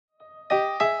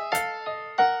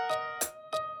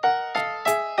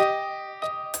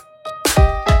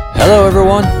Hello,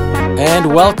 everyone,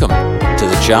 and welcome to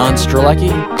the John Strzelecki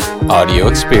Audio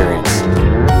Experience.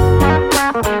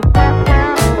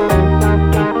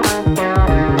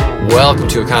 Welcome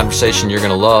to a conversation you're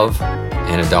going to love.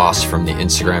 Anna Doss from the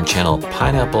Instagram channel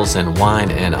Pineapples and Wine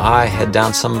and I head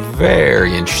down some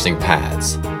very interesting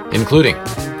paths, including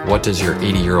what does your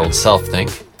 80-year-old self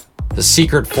think, the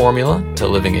secret formula to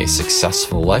living a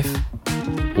successful life,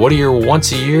 what are your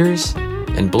once-a-years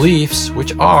and beliefs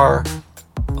which are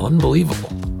unbelievable.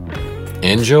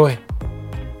 Enjoy.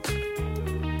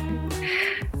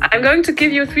 I'm going to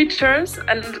give you 3 terms,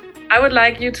 and I would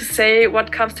like you to say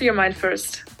what comes to your mind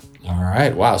first. All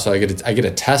right. Wow. So I get a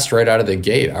test right out of the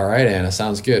gate. All right, Anna.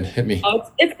 Sounds good. Hit me.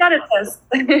 Oh, it's not a test.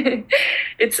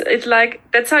 it's like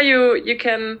that's how you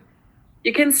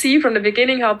can see from the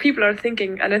beginning how people are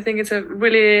thinking, and I think it's a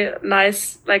really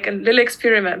nice, like a little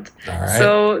experiment. All right.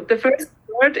 So the first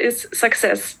word is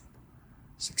success.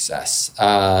 Success.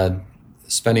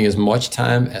 Spending as much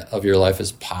time of your life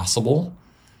as possible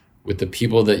with the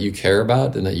people that you care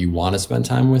about and that you want to spend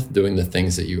time with, doing the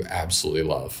things that you absolutely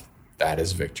love. That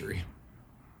is victory.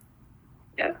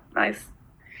 Yeah, nice.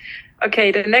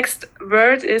 Okay, the next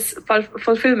word is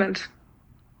fulfillment.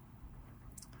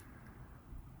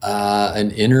 An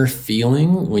inner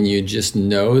feeling when you just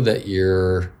know that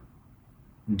you're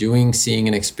doing, seeing,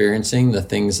 and experiencing the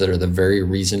things that are the very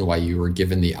reason why you were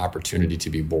given the opportunity to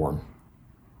be born.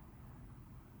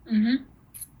 Mm-hmm.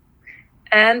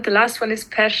 And the last one is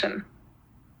passion.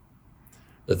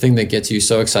 The thing that gets you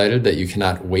so excited that you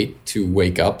cannot wait to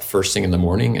wake up first thing in the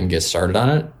morning and get started on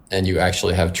it, and you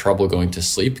actually have trouble going to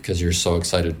sleep because you're so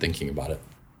excited thinking about it.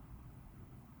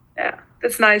 Yeah,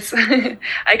 that's nice.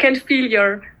 I can feel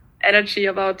your energy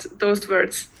about those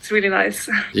words. It's really nice.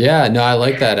 Yeah, no, I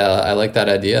like that. I like that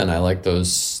idea, and I like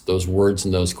those words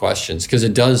and those questions because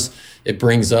it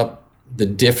brings up the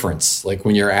difference. Like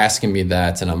when you're asking me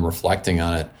that and I'm reflecting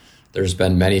on it, there's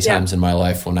been many times in my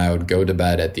life when I would go to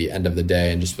bed at the end of the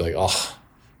day and just be like, oh,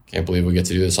 can't believe we get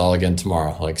to do this all again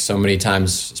tomorrow. Like so many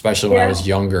times, especially when I was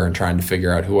younger and trying to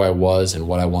figure out who I was and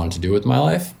what I wanted to do with my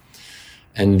life.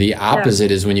 And the opposite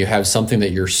is when you have something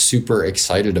that you're super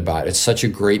excited about. It's such a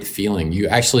great feeling. You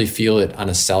actually feel it on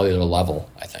a cellular level,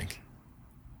 I think.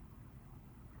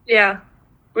 Yeah,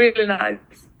 really nice.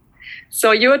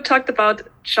 So you talked about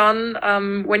John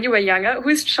when you were younger. Who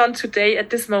is John today at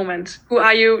this moment? Who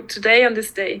are you today on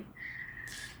this day?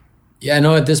 Yeah, I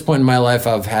know at this point in my life,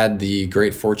 I've had the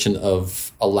great fortune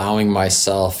of allowing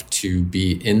myself to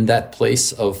be in that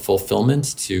place of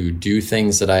fulfillment, to do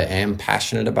things that I am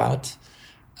passionate about.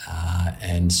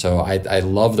 And so I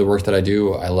love the work that I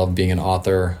do. I love being an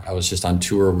author. I was just on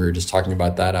tour. We were just talking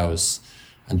about that. I was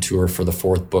on tour for the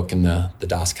 4th book in the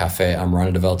Das Café am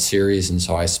Rande der Welt series. And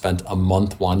so I spent a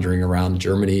month wandering around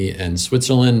Germany and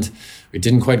Switzerland. We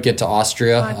didn't quite get to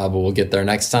Austria, but we'll get there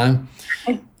next time.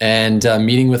 And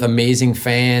meeting with amazing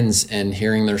fans and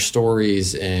hearing their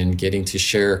stories and getting to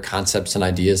share concepts and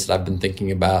ideas that I've been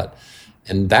thinking about.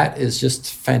 And that is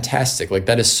just fantastic. Like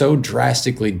that is so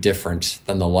drastically different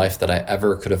than the life that I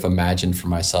ever could have imagined for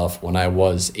myself when I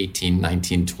was 18,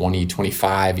 19, 20,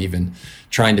 25, even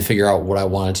trying to figure out what I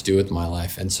wanted to do with my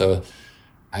life. And so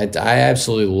I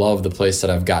absolutely love the place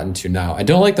that I've gotten to now. I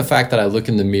don't like the fact that I look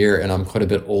in the mirror and I'm quite a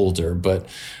bit older, but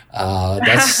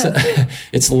that's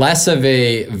it's less of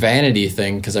a vanity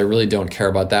thing because I really don't care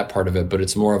about that part of it, but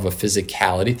it's more of a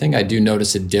physicality thing. I do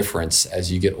notice a difference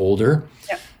as you get older.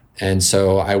 Yeah. And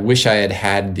so I wish I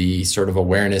had the sort of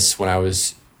awareness when I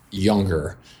was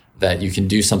younger that you can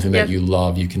do something that you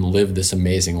love. You can live this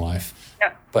amazing life.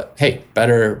 Yeah. But hey,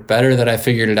 better that I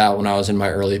figured it out when I was in my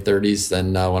early 30s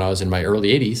than when I was in my early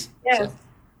 80s. Yeah. So.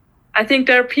 I think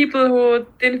there are people who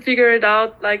didn't figure it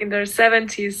out like in their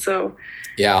 70s. So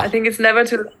yeah, I think it's never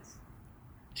too late.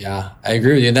 Yeah, I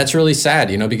agree with you. And that's really sad,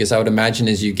 because I would imagine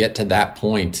as you get to that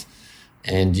point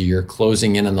and you're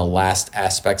closing in on the last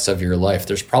aspects of your life,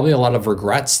 there's probably a lot of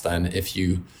regrets then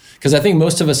because I think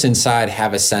most of us inside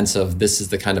have a sense of this is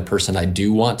the kind of person I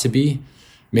do want to be.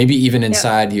 Maybe even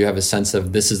inside you have a sense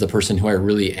of this is the person who I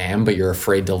really am, but you're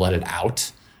afraid to let it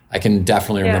out. I can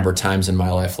definitely remember times in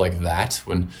my life like that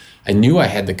when I knew I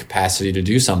had the capacity to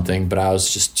do something, but I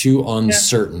was just too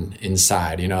uncertain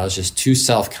inside. I was just too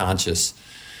self-conscious.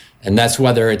 And that's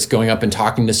whether it's going up and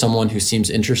talking to someone who seems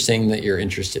interesting that you're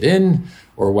interested in,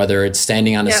 or whether it's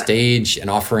standing on a stage and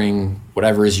offering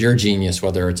whatever is your genius,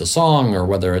 whether it's a song or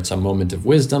whether it's a moment of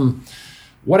wisdom,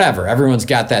 whatever. Everyone's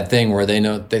got that thing where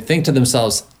they think to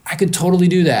themselves, I could totally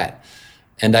do that.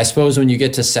 And I suppose when you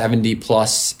get to 70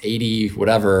 plus 80,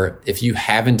 whatever, if you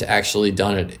haven't actually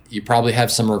done it, you probably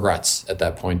have some regrets at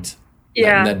that point.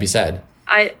 Yeah. That'd be sad.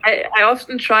 I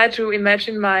often try to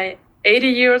imagine my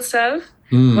 80-year-old self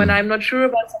when I'm not sure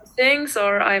about some things,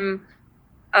 or I'm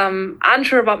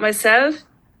unsure about myself.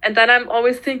 And then I'm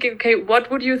always thinking, okay, what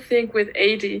would you think with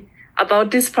 80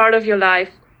 about this part of your life?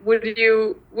 Would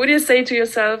you say to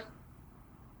yourself,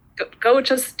 go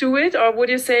just do it? Or would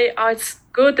you say, oh, it's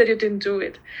good that you didn't do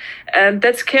it? And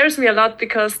that scares me a lot,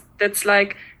 because that's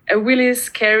like a really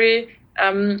scary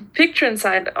picture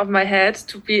inside of my head,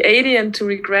 to be 80 and to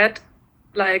regret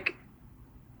that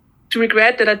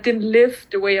I didn't live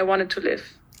the way I wanted to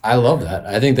live. I love that.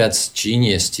 I think that's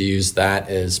genius to use that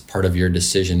as part of your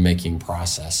decision-making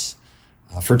process.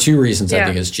 For two reasons, I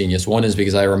think it's genius. One is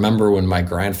because I remember when my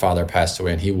grandfather passed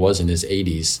away, and he was in his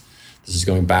 80s. This is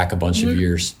going back a bunch of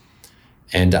years.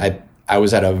 And I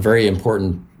was at a very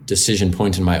important decision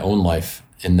point in my own life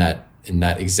in that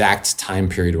exact time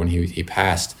period when he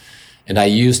passed. And I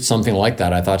used something like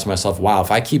that. I thought to myself, wow,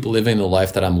 if I keep living the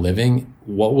life that I'm living,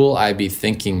 what will I be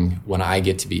thinking when I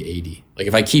get to be 80? Like,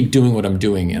 if I keep doing what I'm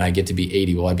doing and I get to be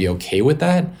 80, will I be okay with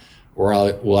that? Or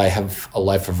will I have a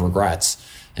life of regrets?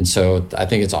 And so I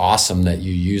think it's awesome that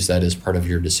you use that as part of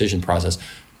your decision process.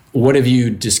 What have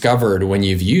you discovered when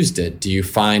you've used it? Do you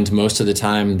find most of the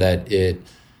time that it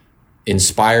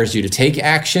inspires you to take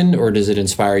action, or does it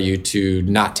inspire you to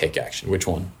not take action? Which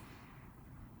one?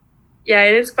 Yeah,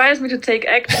 it inspires me to take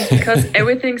action, because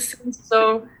everything seems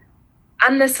so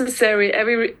unnecessary.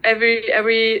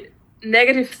 Every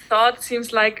negative thought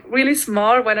seems like really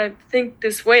small when I think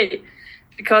this way,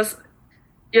 because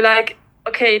you're like,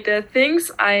 okay, the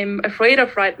things I'm afraid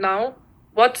of right now,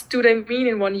 what do they mean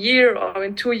in 1 year or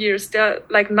in 2 years? They're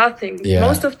like nothing. Yeah.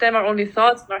 Most of them are only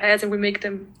thoughts in our heads, and we make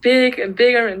them big and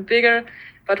bigger and bigger.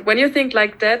 But when you think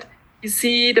like that, you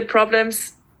see the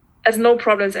problems as no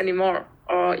problems anymore.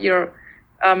 Or your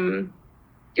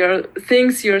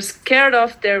things you're scared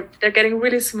of, they're getting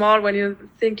really small when you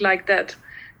think like that.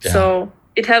 Yeah. So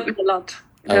it helped me a lot.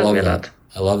 I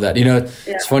love that. You know,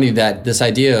 it's funny that this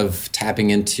idea of tapping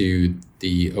into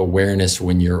the awareness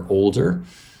when you're older.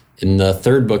 In the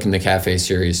third book in the Cafe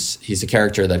series, he's a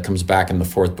character that comes back in the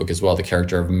fourth book as well, the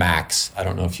character of Max. I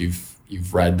don't know if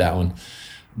you've read that one.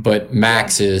 But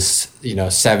Max is,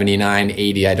 79,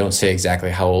 80. I don't say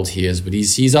exactly how old he is, but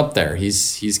he's up there.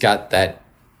 He's got that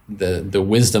the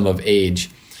wisdom of age.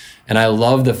 And I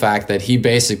love the fact that he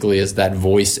basically is that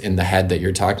voice in the head that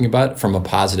you're talking about from a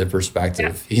positive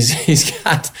perspective. Yeah. He's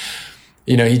got,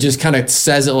 he just kind of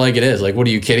says it like it is. Like, what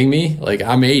are you kidding me? Like,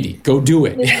 I'm 80. Go do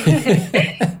it.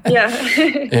 Yeah.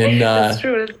 And that's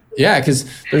true. Yeah, because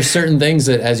there's certain things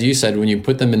that, as you said, when you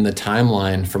put them in the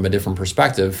timeline from a different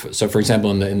perspective. So, for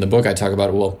example, in the book, I talk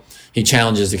about, well, he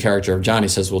challenges the character of John. He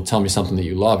says, well, tell me something that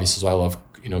you love. He says, well, I love,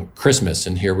 Christmas.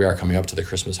 And here we are coming up to the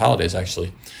Christmas holidays,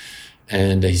 actually.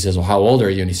 And he says, well, how old are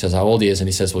you? And he says how old he is. And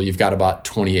he says, well, you've got about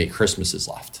 28 Christmases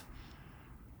left.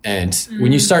 And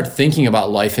when you start thinking about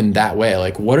life in that way,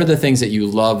 like, what are the things that you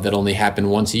love that only happen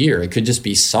once a year? It could just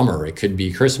be summer. It could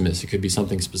be Christmas. It could be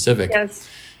something specific. Yes.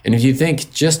 And if you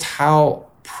think just how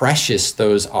precious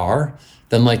those are,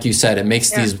 then, like you said, it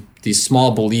makes these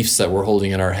small beliefs that we're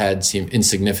holding in our head seem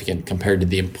insignificant compared to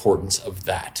the importance of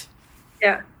that.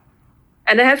 Yeah.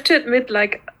 And I have to admit,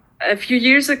 like, a few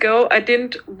years ago, I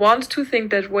didn't want to think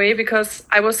that way, because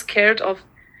I was scared of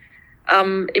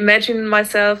imagining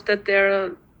myself that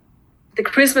the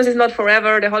Christmas is not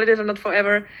forever, the holidays are not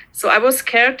forever. So I was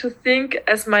scared to think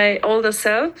as my older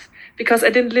self, because I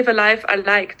didn't live a life I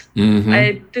liked. Mm-hmm.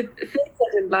 I did things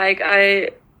I didn't like.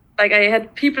 I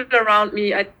had people around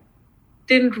me I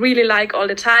didn't really like all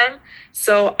the time.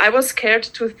 So I was scared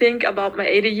to think about my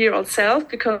 80-year-old self,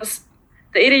 because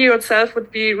the 80-year-old self would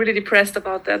be really depressed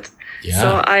about that. Yeah.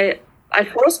 So I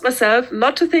forced myself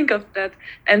not to think of that.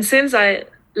 And since I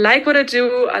like what I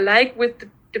do, I like with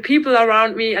the people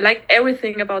around me, I like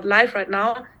everything about life right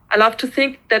now, I love to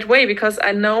think that way, because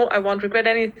I know I won't regret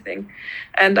anything.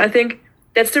 And I think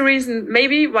that's the reason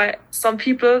maybe why some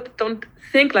people don't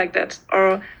think like that,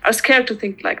 or are scared to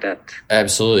think like that.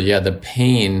 Absolutely. Yeah. The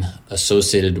pain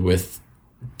associated with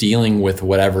dealing with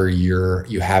whatever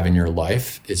you have in your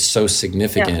life is so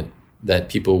significant that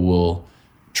people will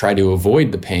try to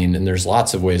avoid the pain. And there's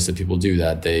lots of ways that people do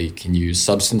that. They can use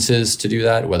substances to do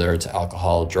that, whether it's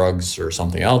alcohol, drugs, or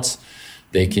something else.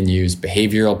 They can use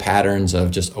behavioral patterns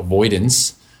of just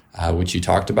avoidance, which you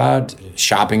talked about,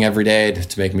 shopping every day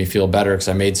to make me feel better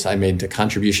because I made a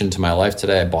contribution to my life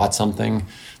today. I bought something.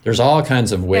 There's all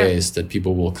kinds of ways that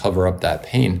people will cover up that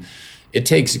pain. It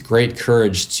takes great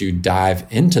courage to dive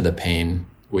into the pain,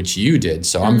 which you did.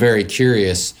 So I'm very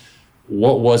curious,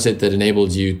 what was it that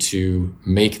enabled you to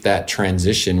make that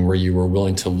transition where you were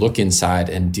willing to look inside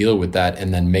and deal with that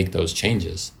and then make those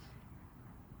changes?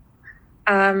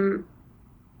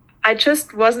 I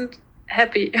just wasn't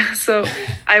happy. So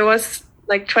I was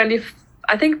like 20,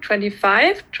 I think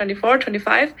 25, 24,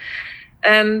 25.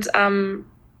 And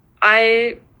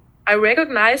I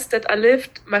recognized that I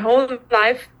lived my whole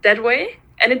life that way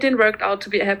and it didn't work out to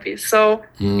be happy. So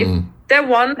if that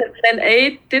one, that plan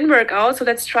A didn't work out, so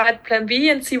let's try plan B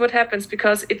and see what happens,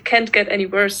 because it can't get any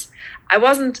worse. I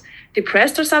wasn't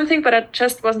depressed or something, but I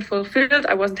just wasn't fulfilled.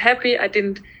 I wasn't happy. I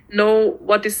didn't know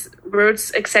what these words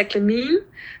exactly mean.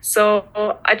 So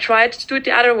I tried to do it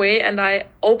the other way, and I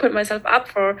opened myself up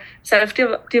for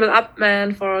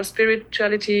self-development, for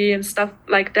spirituality and stuff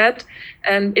like that.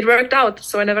 And it worked out.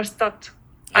 So I never stopped.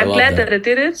 I'm glad that I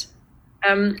did it.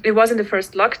 It was in the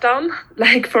first lockdown,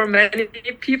 like for many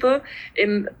people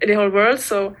in the whole world.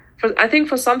 So I think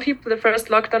for some people, the first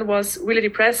lockdown was really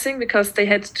depressing because they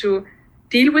had to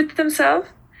deal with themselves.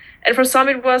 And for some,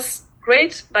 it was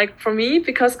great, like for me,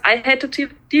 because I had to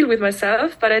deal with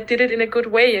myself, but I did it in a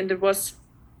good way. And it was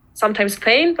sometimes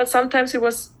pain, but sometimes it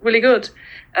was really good.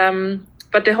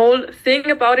 But the whole thing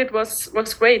about it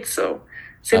was great. So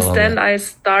since then, I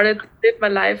started to live my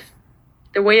life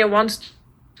the way I want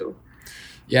to.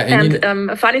 Yeah, and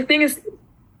a funny thing is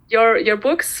your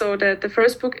books. So the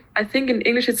first book, I think in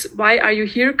English, it's Why Are You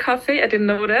Here Cafe? I didn't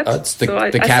know that. It's the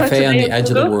cafe on the edge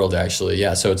of the world, actually.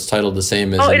 Yeah, so it's titled the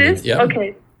same as. Oh, it is? Yeah.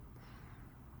 Okay.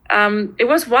 It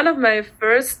was one of my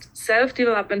first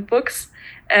self-development books,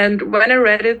 and when I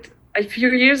read it a few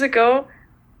years ago,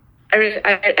 I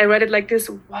read it like this.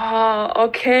 Wow,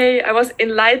 okay, I was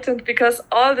enlightened because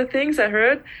all the things I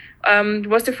heard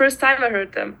was the first time I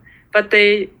heard them, but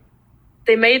they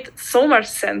made so much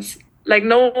sense, like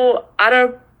no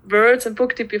other words and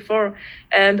book did before.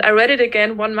 And I read it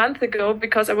again 1 month ago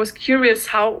because I was curious,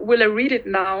 how will I read it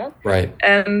now? Right.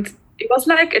 And it was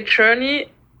like a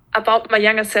journey about my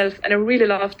younger self, and I really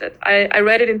loved it. I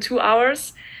read it in 2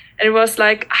 hours, and it was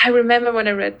like, I remember when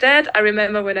I read that, I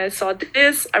remember when I saw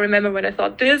this, I remember when I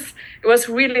thought this. It was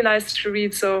really nice to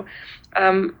read. So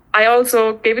I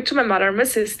also gave it to my mother and my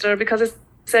sister, because I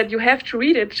said, you have to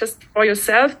read it just for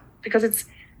yourself, because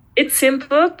it's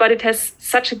simple, but it has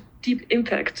such a deep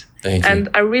impact. Thank you. And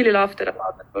I really loved it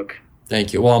about that book.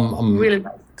 Thank you. Well, I'm really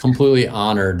completely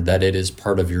honored that it is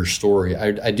part of your story.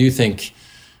 I do think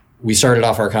we started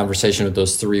off our conversation with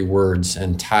those 3 words,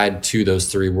 and tied to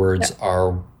those 3 words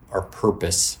are our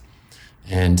purpose.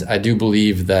 And I do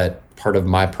believe that part of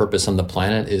my purpose on the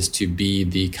planet is to be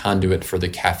the conduit for the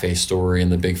cafe story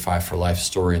and the Big 5 for Life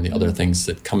story and the other things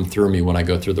that come through me when I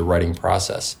go through the writing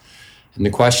process. And the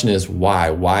question is, why?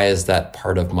 Why is that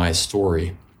part of my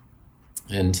story?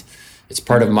 And it's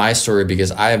part of my story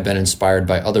because I have been inspired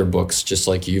by other books, just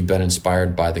like you've been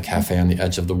inspired by The Cafe on the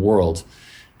Edge of the World.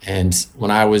 And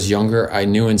when I was younger, I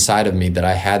knew inside of me that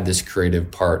I had this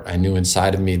creative part. I knew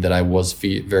inside of me that I was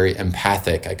very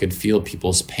empathic. I could feel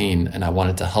people's pain, and I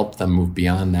wanted to help them move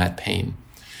beyond that pain.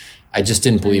 I just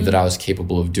didn't believe that I was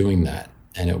capable of doing that.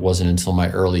 And it wasn't until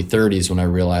my early 30s when I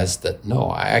realized that,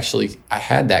 no, I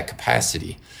had that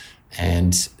capacity.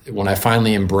 And when I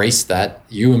finally embraced that,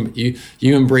 you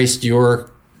embraced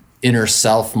your inner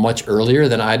self much earlier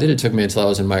than I did. It took me until I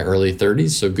was in my early 30s,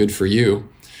 so good for you.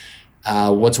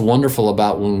 What's wonderful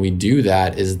about when we do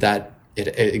that is that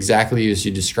it exactly as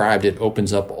you described, it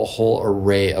opens up a whole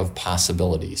array of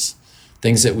possibilities,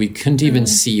 things that we couldn't even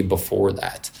see before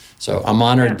that. So I'm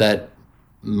honored that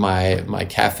my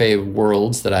cafe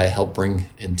worlds that I help bring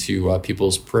into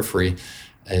people's periphery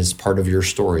is part of your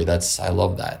story. I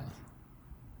love that.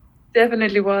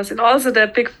 Definitely was. And also the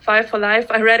Big 5 for Life,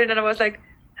 I read it and I was like,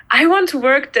 I want to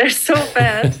work there so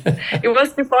bad. It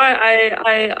was before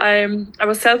I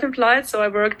was self-employed, so I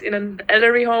worked in an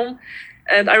elderly home,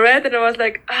 and I read it and I was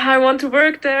like, I want to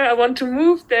work there, I want to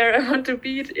move there, I want to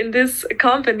be in this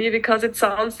company, because it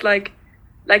sounds like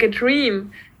a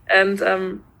dream.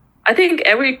 And I think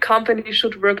every company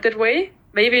should work that way.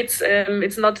 Maybe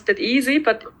it's not that easy,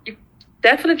 but you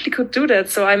definitely could do that.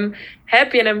 So I'm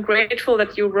happy and I'm grateful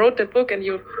that you wrote that book and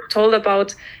you told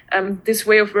about this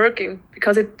way of working,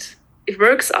 because it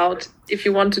works out if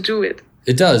you want to do it.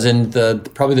 It does. And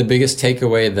probably the biggest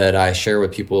takeaway that I share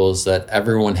with people is that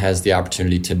everyone has the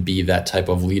opportunity to be that type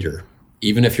of leader,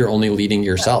 even if you're only leading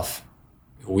yourself.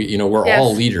 We're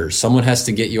all leaders. Someone has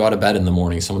to get you out of bed in the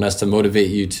morning. Someone has to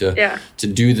motivate you to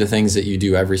do the things that you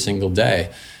do every single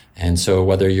day. And so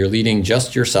whether you're leading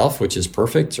just yourself, which is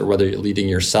perfect, or whether you're leading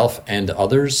yourself and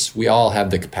others, we all have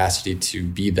the capacity to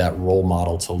be that role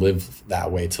model, to live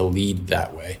that way, to lead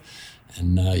that way.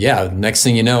 And next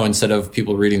thing you know, instead of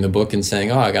people reading the book and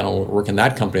saying, oh, I got to work in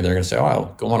that company, they're going to say,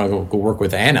 oh, I want to go work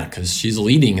with Anna because she's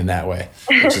leading in that way,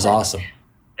 which is awesome.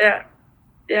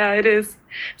 Yeah, it is.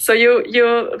 So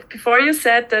you before you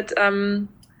said that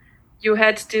you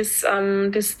had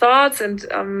these thoughts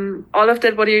and all of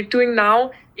that. What you're doing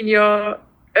now in your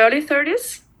early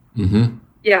 30s? Mm-hmm.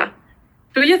 Yeah.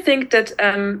 Do you think that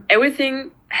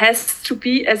everything has to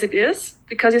be as it is?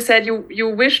 Because you said you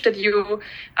wish that you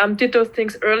did those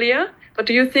things earlier, but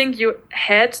do you think you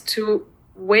had to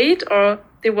wait, or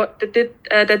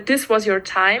that this was your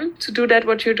time to do that,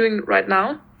 what you're doing right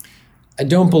now? I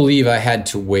don't believe I had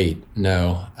to wait,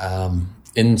 no.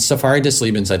 In Safari des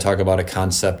Lebens, I talk about a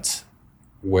concept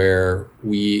where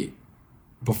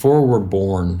before we're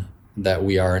born, that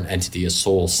we are an entity, a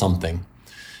soul, something.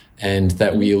 And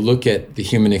that we look at the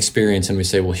human experience and we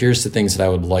say, well, here's the things that I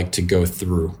would like to go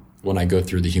through when I go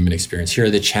through the human experience. Here are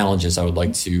the challenges I would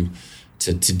like to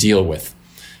deal with.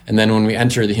 And then when we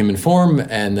enter the human form,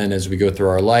 and then as we go through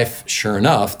our life, sure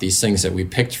enough, these things that we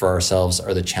picked for ourselves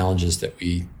are the challenges that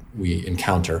we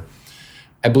encounter.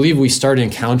 I believe we start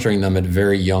encountering them at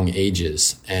very young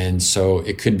ages. And so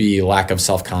it could be lack of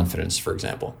self-confidence, for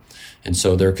example. And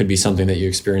so there could be something that you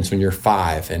experience when you're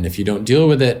 5. And if you don't deal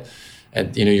with it,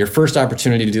 your first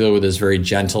opportunity to deal with is very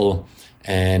gentle.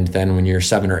 And then when you're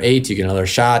 7 or 8, you get another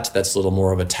shot. That's a little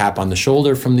more of a tap on the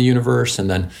shoulder from the universe. And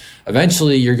then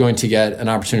eventually you're going to get an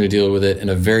opportunity to deal with it in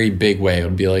a very big way. It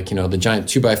would be like, the giant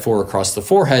 2x4 across the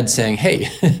forehead saying, hey,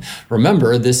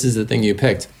 remember, this is the thing you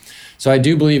picked. So I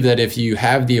do believe that if you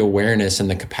have the awareness and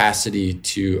the capacity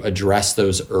to address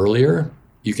those earlier,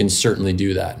 you can certainly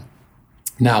do that.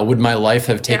 Now, would my life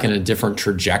have taken a different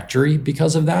trajectory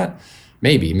because of that?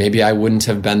 Maybe I wouldn't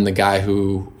have been the guy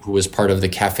who was part of the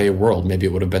cafe world. Maybe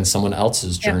it would have been someone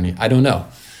else's journey. I don't know.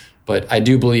 But I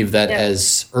do believe that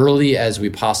as early as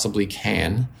we possibly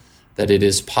can, that it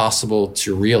is possible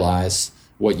to realize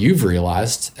what you've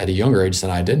realized at a younger age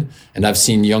than I did. And I've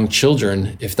seen young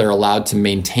children, if they're allowed to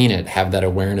maintain it, have that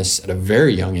awareness at a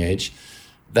very young age,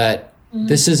 that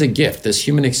this is a gift. This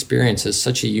human experience is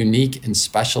such a unique and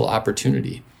special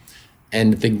opportunity.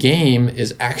 And the game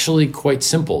is actually quite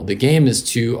simple. The game is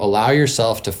to allow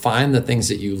yourself to find the things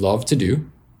that you love to do,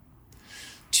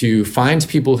 to find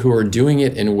people who are doing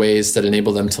it in ways that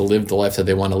enable them to live the life that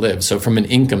they want to live. So from an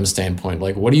income standpoint,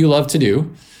 like, what do you love to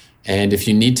do? And if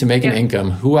you need to make an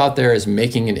income, who out there is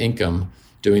making an income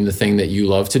doing the thing that you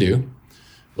love to do?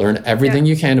 Learn everything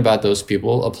you can about those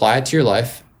people, apply it to your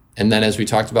life. And then, as we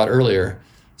talked about earlier,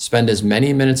 spend as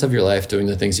many minutes of your life doing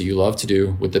the things that you love to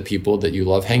do with the people that you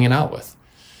love hanging out with.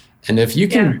 And if you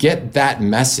can get that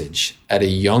message at a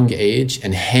young age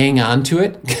and hang on to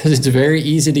it, because it's very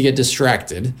easy to get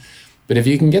distracted, but if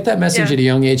you can get that message at a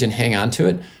young age and hang on to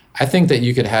it, I think that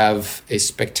you could have a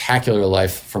spectacular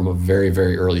life from a very,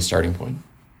 very early starting point.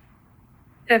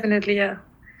 Definitely, yeah.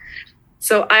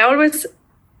 So I always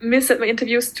miss at my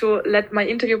interviews to let my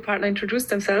interview partner introduce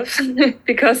themselves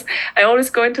because I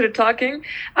always go into the talking.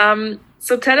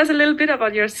 So tell us a little bit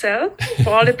about yourself for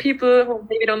all the people who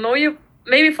maybe don't know you,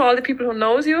 maybe for all the people who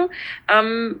knows you.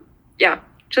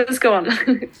 Just go on.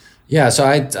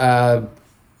 So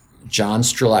John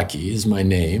Strzelecki is my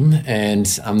name,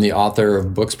 and I'm the author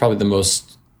of books. Probably the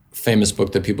most famous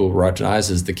book that people recognize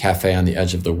is The Cafe on the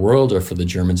Edge of the World, or for the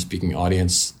German-speaking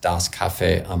audience, Das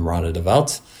Café am Rande der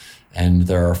Welt. And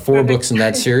there are 4 books in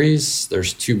that series.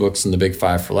 There's 2 books in the Big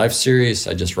Five for Life series.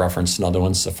 I just referenced another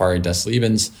one, Safari des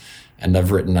Lebens, and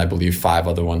I've written, I believe, 5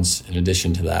 other ones in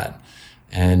addition to that.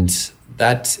 And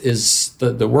that is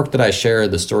the work that I share,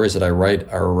 the stories that I write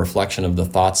are a reflection of the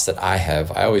thoughts that I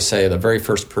have. I always say the very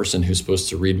first person who's supposed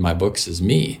to read my books is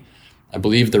me. I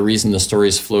believe the reason the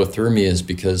stories flow through me is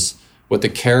because what the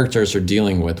characters are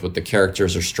dealing with, what the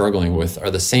characters are struggling with,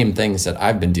 are the same things that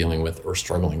I've been dealing with or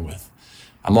struggling with.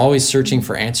 I'm always searching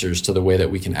for answers to the way that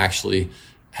we can actually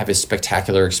have a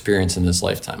spectacular experience in this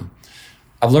lifetime.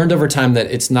 I've learned over time that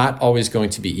it's not always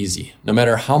going to be easy. No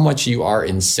matter how much you are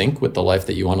in sync with the life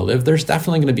that you want to live, there's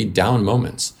definitely going to be down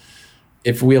moments.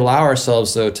 If we allow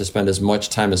ourselves, though, to spend as much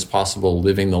time as possible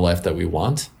living the life that we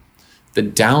want, the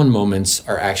down moments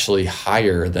are actually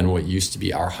higher than what used to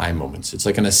be our high moments. It's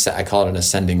like I call it an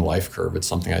ascending life curve. It's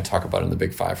something I talk about in the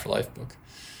Big Five for Life book.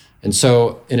 And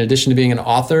so in addition to being an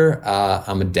author,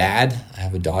 I'm a dad. I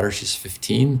have a daughter. She's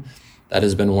 15. That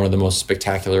has been one of the most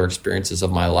spectacular experiences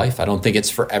of my life. I don't think it's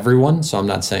for everyone, so I'm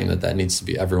not saying that needs to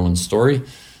be everyone's story.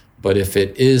 But if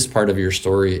it is part of your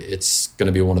story, it's going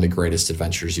to be one of the greatest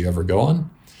adventures you ever go on.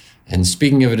 And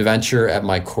speaking of adventure, at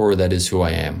my core, that is who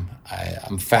I am.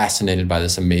 I'm fascinated by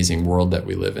this amazing world that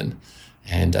we live in.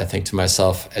 And I think to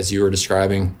myself, as you were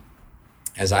describing,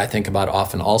 as I think about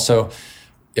often also,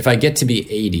 if I get to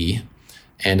be 80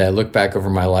 and I look back over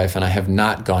my life and I have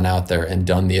not gone out there and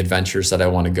done the adventures that I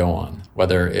want to go on,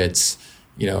 whether it's,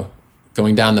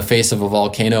 going down the face of a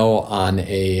volcano on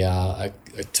a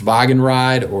toboggan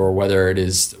ride, or whether it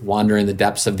is wandering the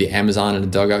depths of the Amazon in a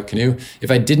dugout canoe, if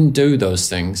I didn't do those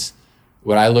things,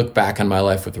 would I look back on my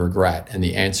life with regret? And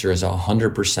the answer is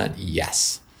 100%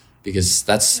 yes, because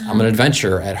I'm an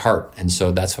adventurer at heart. And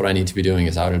so that's what I need to be doing,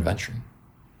 is out adventuring.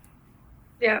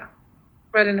 Yeah,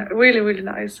 really, really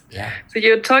nice. Yeah. So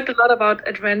you talked a lot about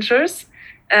adventures.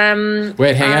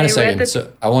 Wait, hang on a second.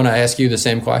 So I want to ask you the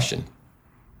same question.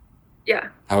 Yeah.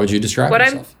 How would you describe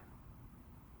yourself?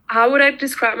 How would I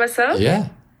describe myself? Yeah.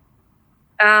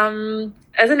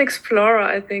 As an explorer,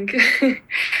 I think.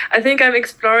 I think I'm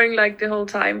exploring like the whole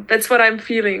time. That's what I'm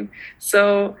feeling.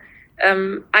 So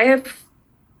I have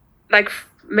like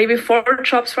maybe 4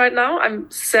 jobs right now. I'm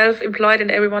self-employed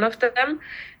in every one of them.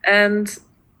 And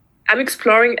I'm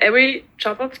exploring every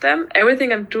job of them.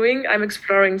 Everything I'm doing, I'm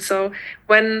exploring. So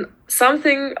when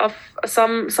something of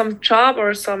some job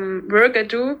or some work I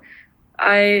do,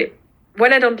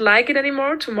 when I don't like it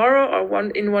anymore tomorrow or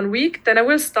in 1 week, then I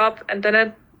will stop, and then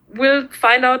I will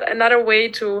find out another way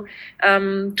to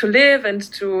live and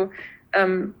to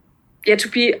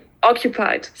be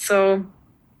occupied. So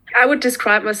I would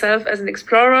describe myself as an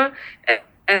explorer,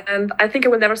 and I think I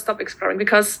will never stop exploring,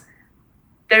 because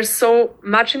there's so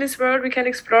much in this world we can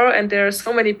explore, and there are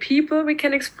so many people we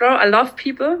can explore. I love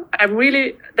people.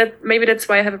 Maybe that's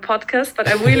why I have a podcast, but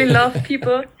I really love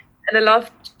people. And I love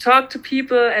to talk to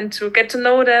people and to get to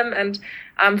know them and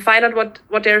find out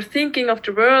what they're thinking of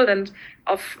the world and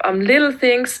of little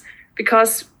things,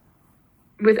 because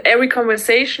with every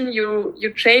conversation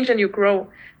you change and you grow.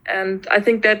 And I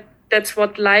think that's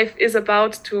what life is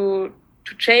about, to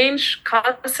change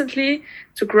constantly,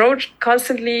 to grow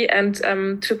constantly, and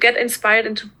to get inspired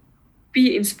and to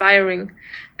be inspiring.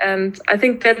 And I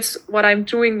think that's what I'm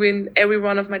doing with every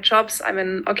one of my jobs. I'm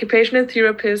an occupational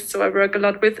therapist, so I work a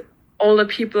lot with older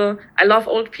people. I love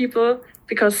old people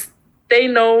because they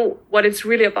know what it's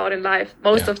really about in life,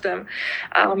 most of them.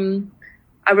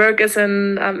 I work as a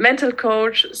mental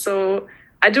coach, so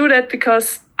I do that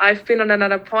because I've been on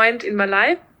another point in my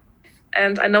life,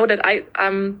 and I know that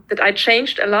I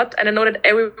changed a lot, and I know that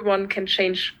everyone can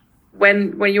change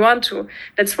when you want to.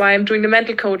 That's why I'm doing the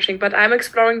mental coaching, but I'm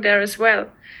exploring there as well.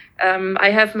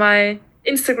 I have my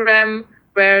Instagram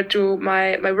where I do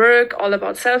my work all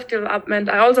about self-development.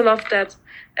 I also love that.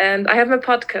 And I have my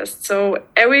podcast. So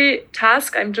every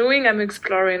task I'm doing, I'm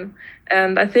exploring.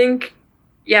 And I think,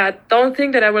 don't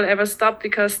think that I will ever stop,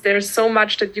 because there's so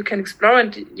much that you can explore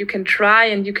and you can try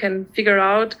and you can figure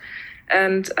out.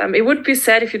 And it would be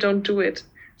sad if you don't do it.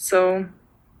 So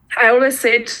I always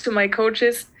say to my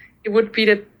coaches, it would be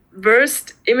the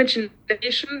worst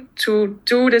imagination to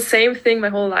do the same thing my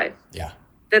whole life. Yeah.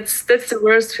 That's the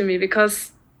worst for me,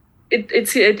 because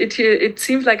it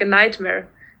seems like a nightmare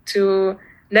to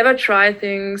never try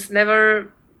things, never,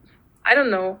 I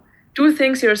don't know, do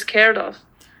things you're scared of.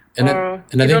 I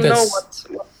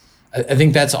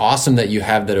think that's awesome that you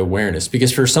have that awareness,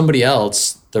 because for somebody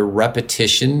else, the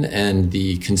repetition and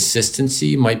the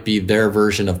consistency might be their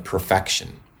version of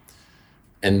perfection.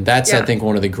 And that's, I think,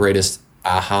 one of the greatest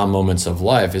aha moments of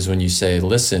life is when you say,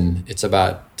 listen, it's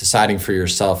about deciding for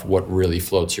yourself what really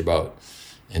floats your boat.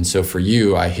 And so for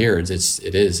you, I hear it's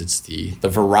the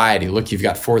variety. Look, you've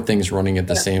got 4 things running at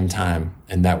the same time,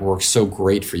 and that works so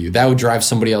great for you. That would drive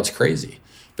somebody else crazy,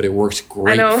 but it works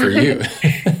great for you.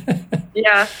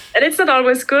 Yeah, and it's not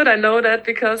always good. I know that,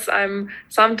 because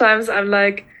sometimes I'm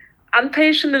like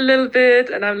impatient a little bit,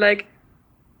 and I'm like,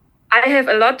 I have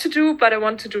a lot to do, but I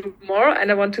want to do more, and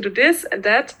I want to do this and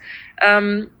that.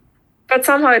 But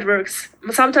somehow it works.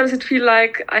 Sometimes it feels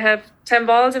like I have 10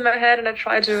 balls in my head and I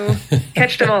try to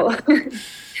catch them all.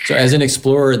 So as an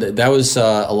explorer, that was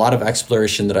a lot of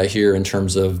exploration that I hear in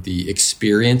terms of the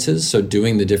experiences. So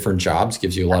doing the different jobs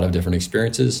gives you a lot of different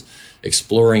experiences.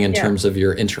 Exploring in terms of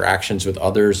your interactions with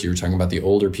others. You were talking about the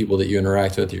older people that you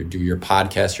interact with. You do your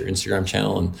podcast, your Instagram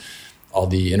channel, and all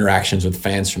the interactions with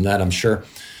fans from that, I'm sure.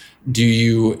 Do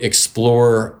you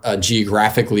explore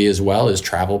geographically as well? Is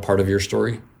travel part of your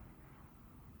story?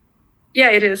 Yeah,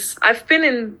 it is. I've been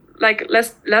in, like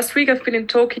last week, I've been in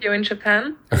Tokyo in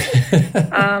Japan. Okay.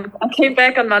 I came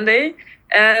back on Monday,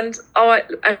 and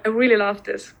I really love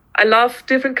this. I love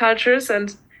different cultures,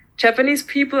 and Japanese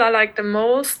people are like the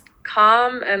most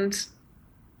calm and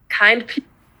kind people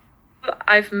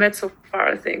I've met so far.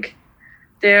 I think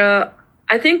their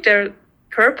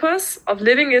purpose of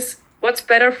living is what's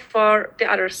better for the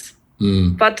others,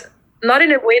 but not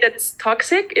in a way that's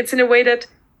toxic. It's in a way that,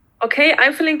 okay,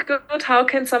 I'm feeling good. How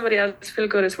can somebody else feel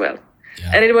good as well?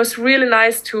 Yeah. And it was really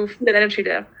nice to feel that energy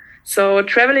there. So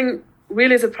traveling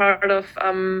really is a part of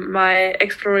my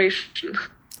exploration.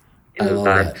 I love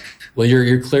that. Well,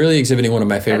 you're clearly exhibiting one of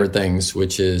my favorite things,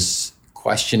 which is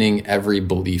questioning every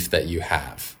belief that you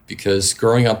have. Because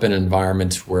growing up in an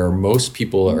environment where most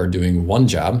people are doing one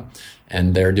job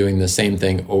and they're doing the same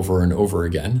thing over and over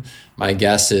again, my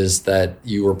guess is that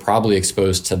you were probably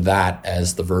exposed to that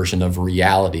as the version of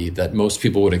reality that most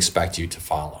people would expect you to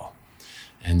follow.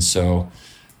 And so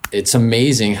it's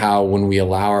amazing how when we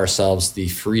allow ourselves the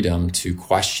freedom to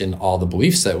question all the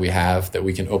beliefs that we have, that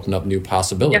we can open up new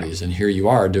possibilities. Yeah. And here you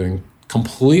are doing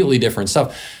completely different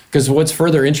stuff. Because what's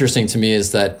further interesting to me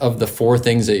is that of the 4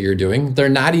 things that you're doing, they're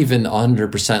not even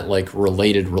 100% like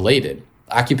related.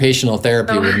 Occupational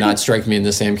therapy would not strike me in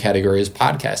the same category as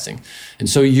podcasting. And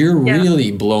so you're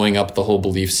really blowing up the whole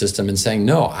belief system and saying,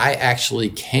 no, I actually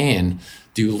can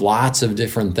do lots of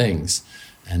different things.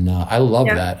 And I love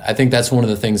that. I think that's one of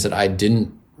the things that I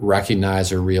didn't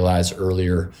recognize or realize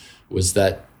earlier was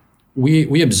that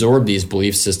we absorb these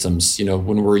belief systems,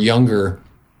 when we're younger,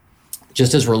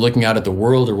 just as we're looking out at the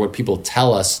world or what people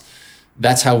tell us,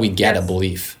 that's how we get a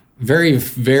belief. Very,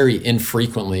 very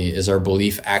infrequently is our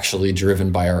belief actually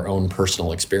driven by our own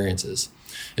personal experiences.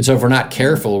 And so if we're not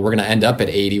careful, we're going to end up at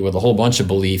 80 with a whole bunch of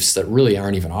beliefs that really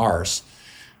aren't even ours.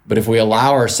 But if we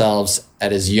allow ourselves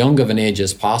at as young of an age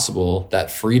as possible,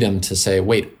 that freedom to say,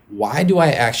 wait, why do I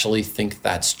actually think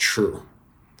that's true?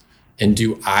 And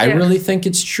do I really think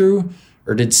it's true?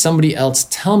 Or did somebody else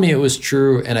tell me it was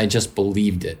true and I just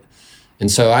believed it? And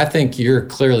so I think you're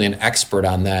clearly an expert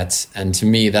on that. And to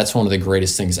me, that's one of the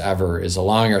greatest things ever is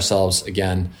allowing ourselves,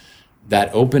 again,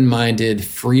 that open-minded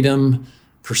freedom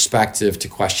perspective to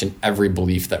question every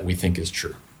belief that we think is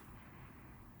true.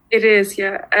 It is,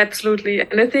 yeah, absolutely.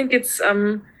 And I think it's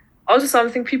also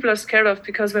something people are scared of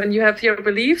because when you have your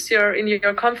beliefs, you're in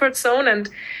your comfort zone and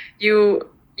you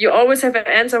always have an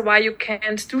answer why you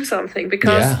can't do something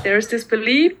because there's this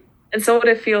belief. And so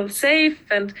they feel safe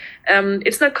and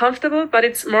it's not comfortable, but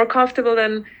it's more comfortable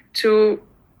than to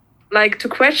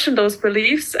question those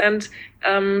beliefs and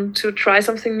to try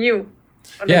something new.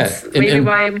 And that's maybe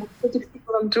why most people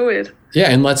don't do it.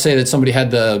 Yeah, and let's say that somebody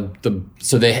had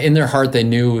so they in their heart they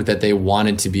knew that they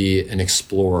wanted to be an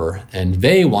explorer and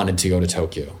they wanted to go to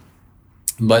Tokyo.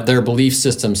 But their belief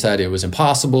system said it was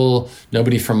impossible.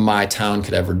 Nobody from my town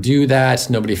could ever do that.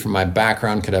 Nobody from my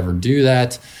background could ever do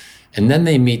that. And then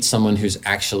they meet someone who's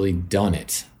actually done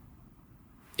it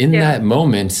in that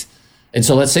moment. And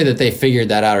so let's say that they figured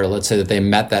that out, or let's say that they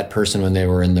met that person when they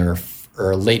were in their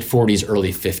late 40s,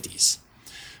 early 50s.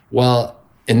 Well,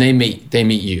 and they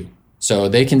meet you. So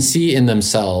they can see in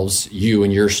themselves you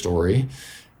and your story.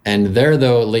 And they're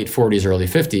though late 40s, early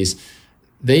 50s,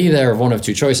 they either have one of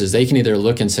two choices. They can either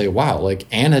look and say, wow, like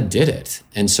Anna did it.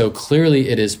 And so clearly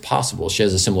it is possible. She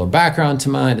has a similar background to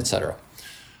mine, et cetera.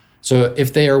 So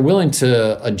if they are willing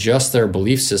to adjust their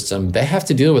belief system, they have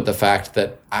to deal with the fact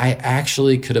that I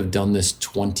actually could have done this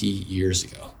 20 years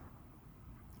ago.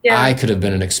 Yeah. I could have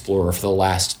been an explorer for the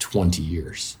last 20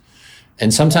 years.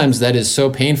 And sometimes that is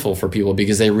so painful for people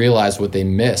because they realize what they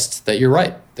missed, that you're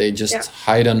right. They just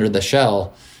hide under the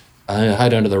shell,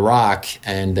 hide under the rock,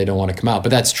 and they don't want to come out. But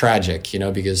that's tragic,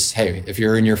 because, hey, if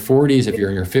you're in your 40s, if you're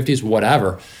in your 50s,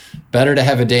 whatever, better to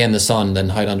have a day in the sun than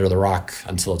hide under the rock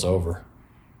until it's over.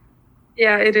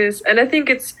 Yeah, it is. And I think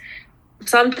it's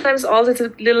sometimes also it's a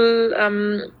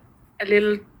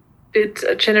little bit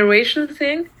a generation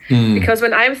thing. Because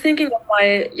when I'm thinking of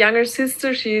my younger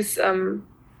sister, she's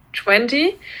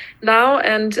 20 now,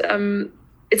 and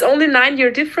it's only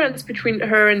 9-year difference between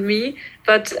her and me.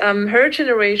 But her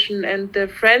generation and the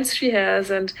friends she has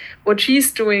and what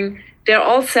she's doing, they're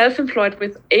all self-employed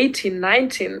with 18,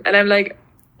 19. And I'm like,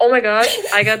 oh my God,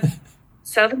 I got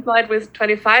self-employed with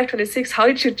 25, 26. How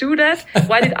did you do that?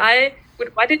 Why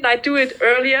didn't I do it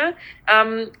earlier?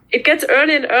 It gets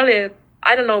earlier and earlier.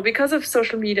 I don't know, because of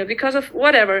social media, because of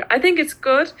whatever. I think it's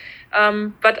good,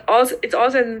 but also it's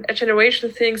also a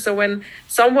generation thing. So when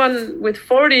someone with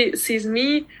 40 sees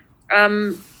me,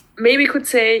 maybe could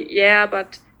say, yeah,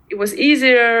 but it was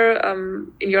easier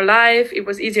in your life. It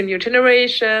was easier in your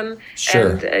generation.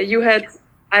 Sure. And you had,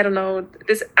 I don't know,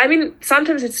 this. I mean,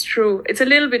 sometimes it's true. It's a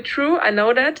little bit true. I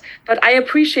know that, but I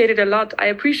appreciate it a lot. I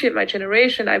appreciate my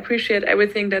generation. I appreciate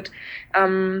everything that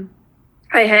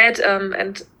I had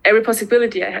and every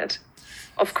possibility I had,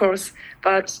 of course.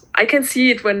 But I can see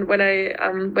it when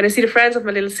I see the friends of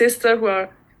my little sister who are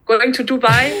going to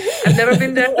Dubai. I've never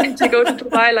been there, and they go to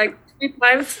Dubai like 3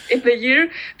 times in the year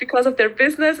because of their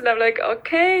business, and I'm like,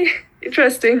 okay,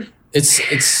 interesting.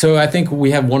 It's so I think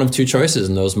we have one of two choices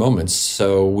in those moments.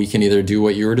 So we can either do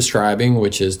what you were describing,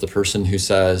 which is the person who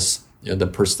says,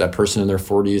 that person in their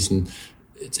 40s, and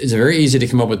it's very easy to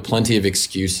come up with plenty of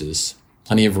excuses,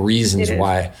 plenty of reasons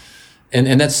why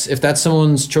And that's, if that's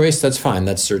someone's choice, that's fine.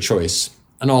 That's their choice.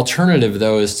 An alternative,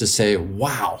 though, is to say,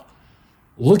 wow,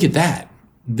 look at that.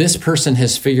 This person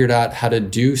has figured out how to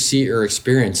do, see, or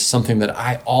experience something that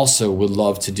I also would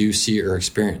love to do, see, or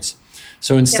experience.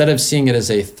 So instead of seeing it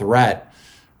as a threat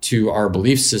to our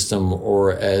belief system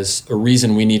or as a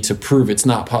reason we need to prove it's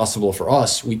not possible for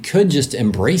us, we could just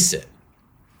embrace it.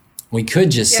 We could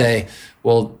just say,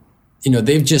 well,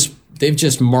 they've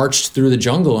just marched through the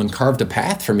jungle and carved a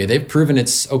path for me. They've proven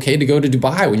it's okay to go to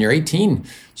Dubai when you're 18.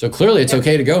 So clearly it's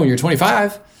okay to go when you're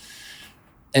 25.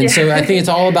 And so I think it's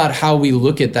all about how we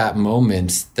look at that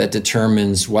moment that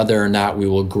determines whether or not we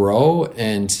will grow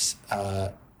and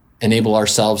enable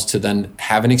ourselves to then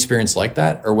have an experience like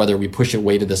that, or whether we push it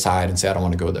way to the side and say, I don't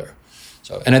want to go there.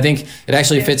 So, and I think it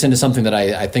actually fits into something that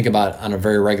I think about on a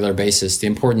very regular basis, the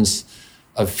importance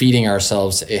of feeding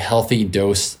ourselves a healthy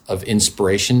dose of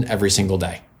inspiration every single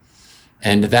day.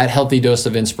 And that healthy dose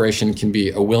of inspiration can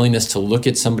be a willingness to look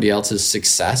at somebody else's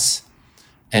success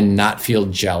and not feel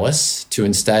jealous, to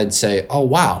instead say, oh,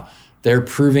 wow, they're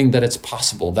proving that it's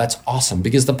possible. That's awesome,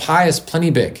 because the pie is plenty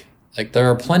big. Like, there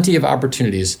are plenty of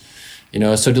opportunities,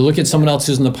 so to look at someone else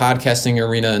who's in the podcasting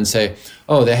arena and say,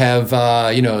 oh, they have,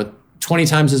 20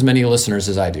 times as many listeners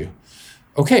as I do.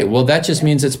 Okay, well, that just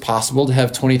means it's possible to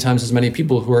have 20 times as many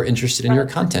people who are interested in your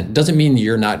content. Doesn't mean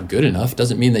you're not good enough.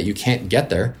 Doesn't mean that you can't get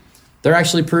there. They're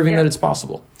actually proving that it's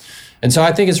possible. And so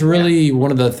I think it's really one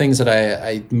of the things that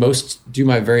I most do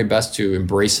my very best to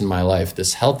embrace in my life,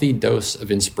 this healthy dose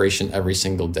of inspiration every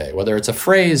single day, whether it's a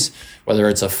phrase, whether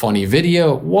it's a funny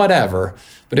video, whatever.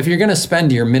 But if you're going to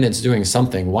spend your minutes doing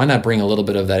something, why not bring a little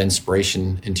bit of that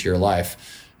inspiration into your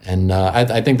life? And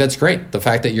I think that's great. The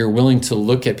fact that you're willing to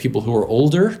look at people who are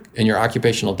older in your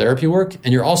occupational therapy work,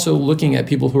 and you're also looking at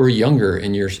people who are younger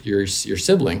in your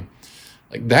sibling,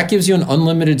 like, that gives you an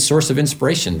unlimited source of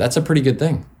inspiration. That's a pretty good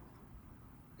thing.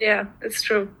 Yeah, it's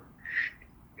true.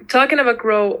 Talking about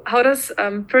grow, how does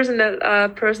personal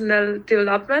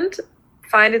development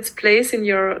find its place in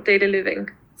your daily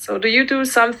living? So do you do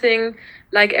something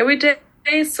like every day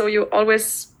so you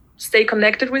always stay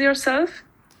connected with yourself?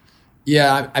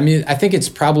 Yeah, I mean, I think it's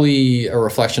probably a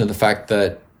reflection of the fact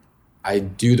that I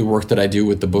do the work that I do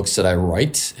with the books that I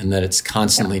write, and that it's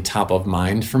constantly top of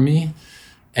mind for me.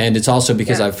 And it's also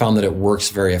because I've found that it works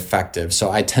very effective.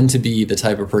 So I tend to be the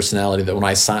type of personality that when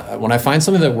I find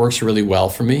something that works really well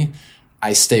for me,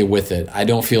 I stay with it. I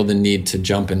don't feel the need to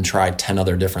jump and try 10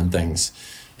 other different things.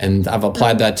 And I've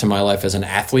applied that to my life as an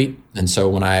athlete. And so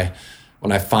when I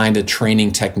find a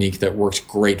training technique that works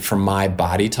great for my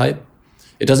body type,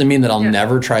 it doesn't mean that I'll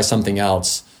never try something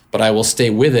else, but I will stay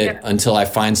with it until I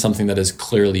find something that is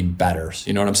clearly better.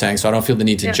 You know what I'm saying? So I don't feel the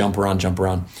need to jump around.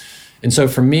 And so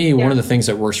for me, one of the things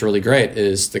that works really great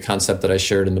is the concept that I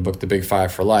shared in the book, The Big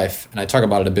Five for Life. And I talk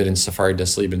about it a bit in Safari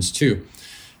des Lebens too.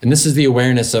 And this is the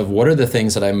awareness of what are the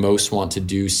things that I most want to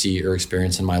do, see, or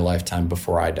experience in my lifetime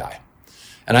before I die.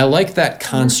 And I like that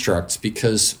construct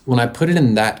because when I put it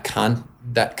in that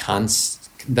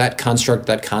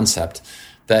concept,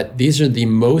 that these are the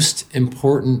most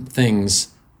important things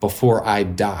before I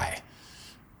die.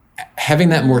 Having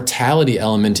that mortality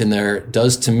element in there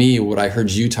does to me what I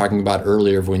heard you talking about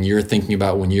earlier of when you're thinking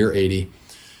about when you're 80.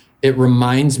 It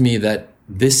reminds me that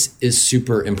this is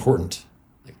super important.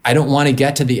 I don't want to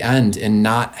get to the end and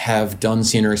not have done,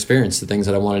 seen, or experienced the things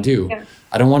that I want to do. Yeah.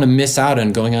 I don't want to miss out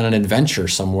on going on an adventure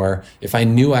somewhere if I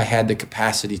knew I had the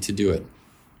capacity to do it.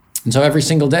 And so every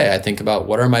single day I think about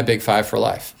what are my big five for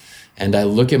life. And I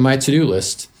look at my to-do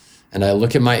list and I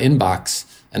look at my inbox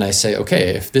and I say, okay,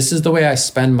 if this is the way I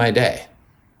spend my day,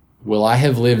 will I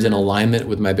have lived in alignment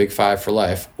with my big five for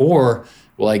life? Or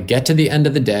will I get to the end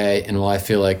of the day and will I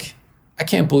feel like, I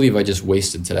can't believe I just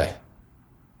wasted today?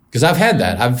 Because I've had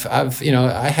that.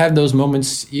 I have those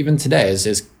moments even today.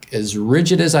 As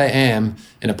rigid as I am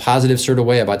in a positive sort of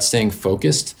way about staying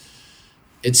focused,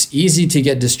 it's easy to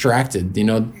get distracted.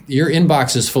 Your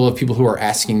inbox is full of people who are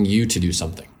asking you to do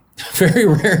something.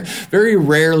 Very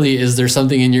rarely is there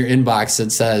something in your inbox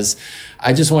that says,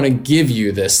 I just want to give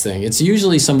you this thing. It's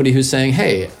usually somebody who's saying,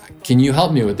 hey, can you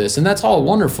help me with this? And that's all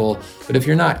wonderful. But if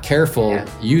you're not careful,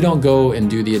 you don't go and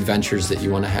do the adventures that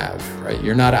you want to have, right?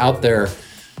 You're not out there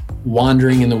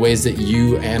wandering in the ways that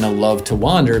you, Anna, love to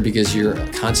wander because you're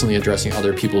constantly addressing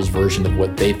other people's version of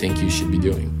what they think you should be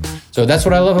doing. So that's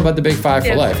what I love about the Big Five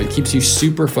for Life. It keeps you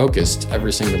super focused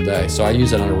every single day. So I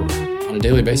use it on a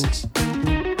daily basis.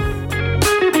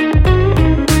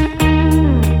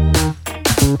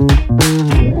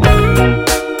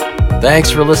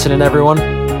 Thanks for listening, everyone.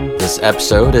 This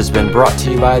episode has been brought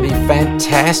to you by the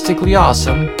fantastically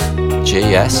awesome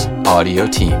JS Audio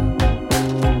team.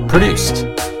 Produced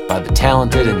by the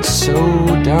talented and so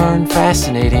darn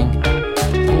fascinating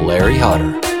Larry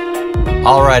Hutter.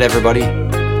 All right, everybody,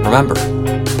 remember,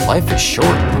 life is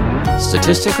short.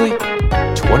 Statistically,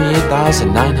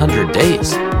 28,900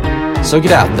 days. So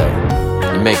get out there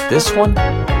and make this one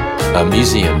a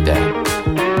museum day.